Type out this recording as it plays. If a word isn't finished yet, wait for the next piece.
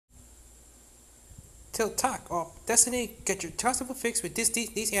until Takt Op.Destiny, get your trustable fix with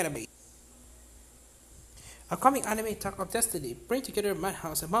this anime. Upcoming anime Takt Op.Destiny bring together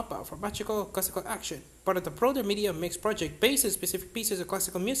Madhouse and Mappa for magical classical action, part of the broader media mix project based on specific pieces of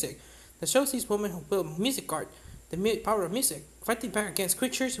classical music that shows these women who build music art, the power of music, fighting back against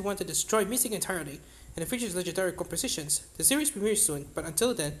creatures who want to destroy music entirely, and it features legendary compositions. The series premieres soon, but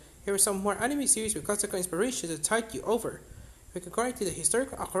until then, here are some more anime series with classical inspirations that tide you over. We can guarantee the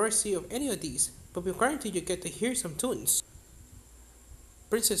historical accuracy of any of these, but we guarantee you get to hear some tunes.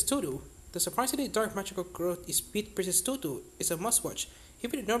 Princess Tutu. The surprisingly dark magical growth is Beat Princess Tutu is a must-watch,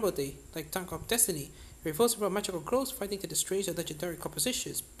 even in normal day, like Takt Op.Destiny. It revolves around magical growth fighting to the strange and legendary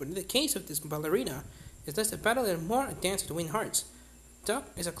compositions, but in the case of this ballerina, it's less a battle and more a dance to win hearts. Duck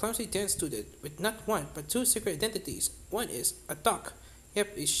is a clumsy dance student with not one but two secret identities. One is a duck.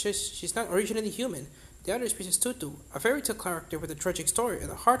 Yep, it's just she's not originally human. The other is Princess Tutu, a fairy tale character with a tragic story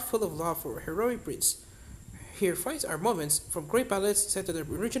and a heart full of love for a heroic prince. Here fights are moments from great ballads set to the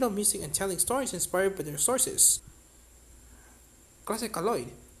original music and telling stories inspired by their sources. Classic Alloy.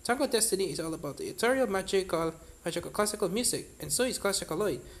 Takt Op.Destiny is all about the ethereal magical classical music, and so is Classic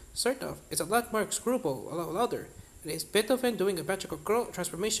Alloy. Start off, it's a lot more screwball, a lot louder. It is Beethoven doing a magical growth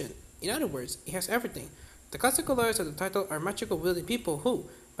transformation. In other words, it has everything. The classical lawyers of the title are magical wielding people who,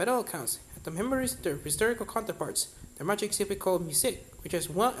 by all accounts, have the memories of their historical counterparts. Their magic simply called music, which is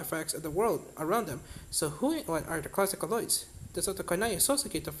one effects of the world around them. So who and what are the classical Lloyds? That's what the Kanai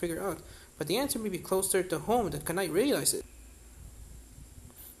associate to figure out, but the answer may be closer to home than Kanai realizes.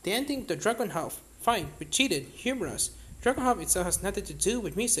 The ending, the Dragon Half. Fine, but cheated, humorous. Dragon Half itself has nothing to do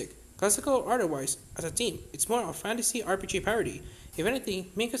with music, classical or otherwise. As a team, it's more of a fantasy RPG parody. If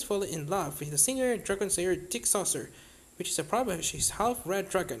anything, make us fall in love with the singer Dragon Slayer Dick Saucer, which is a problem she's half red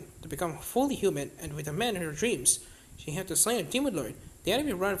dragon to become fully human and with a man in her dreams. She had to slay a demon lord. The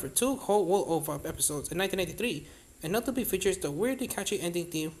anime ran for 2 whole episodes in 1993, and notably features the weirdly catchy ending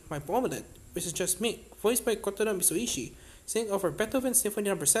theme My Omelette, which is just me, voiced by Kotaro Mitsuishi, singing over Beethoven's Symphony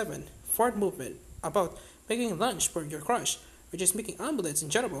No. 7, fourth movement, about making lunch for your crush, which is making omelettes in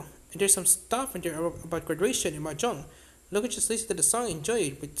general, and there's some stuff in there about graduation in Mahjong. Look at just listen to the song and enjoy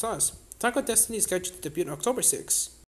it with sauce. Takt Op.Destiny is scheduled to debut on October 6.